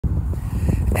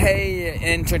Hey,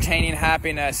 entertaining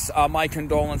happiness. My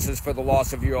condolences for the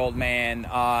loss of your old man.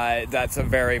 That's a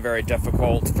very, very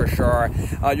difficult, for sure.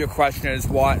 Your question is,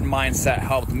 what mindset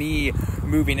helped me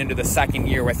moving into the second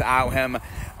year without him?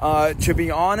 To be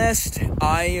honest,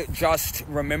 I just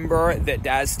remember that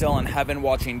Dad's still in heaven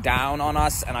watching down on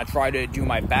us, and I try to do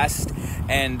my best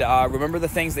and remember the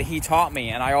things that he taught me.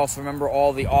 And I also remember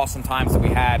all the awesome times that we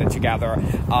had together.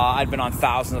 I'd been on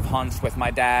thousands of hunts with my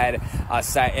dad,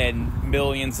 sat in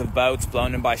millions of boats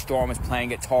blown in by storms, playing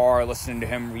guitar, listening to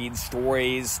him read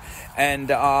stories, and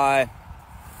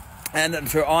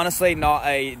for honestly, not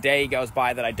a day goes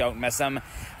by that I don't miss him.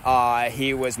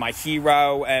 He was my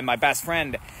hero and my best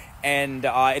friend, and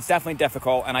it's definitely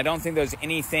difficult, and I don't think there's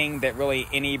anything that really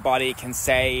anybody can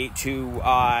say to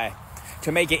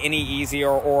make it any easier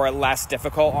or less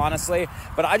difficult, honestly.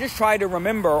 But I just try to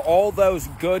remember all those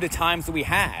good times that we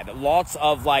had. Lots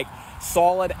of,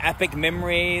 solid, epic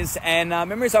memories, and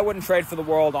memories I wouldn't trade for the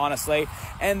world, honestly.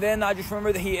 And then I just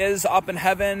remember that he is up in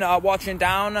heaven watching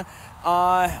down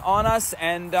on us,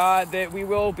 and that we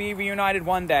will be reunited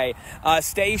one day.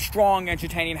 Stay strong,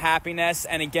 entertaining happiness,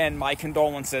 and again, my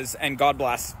condolences, and God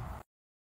bless.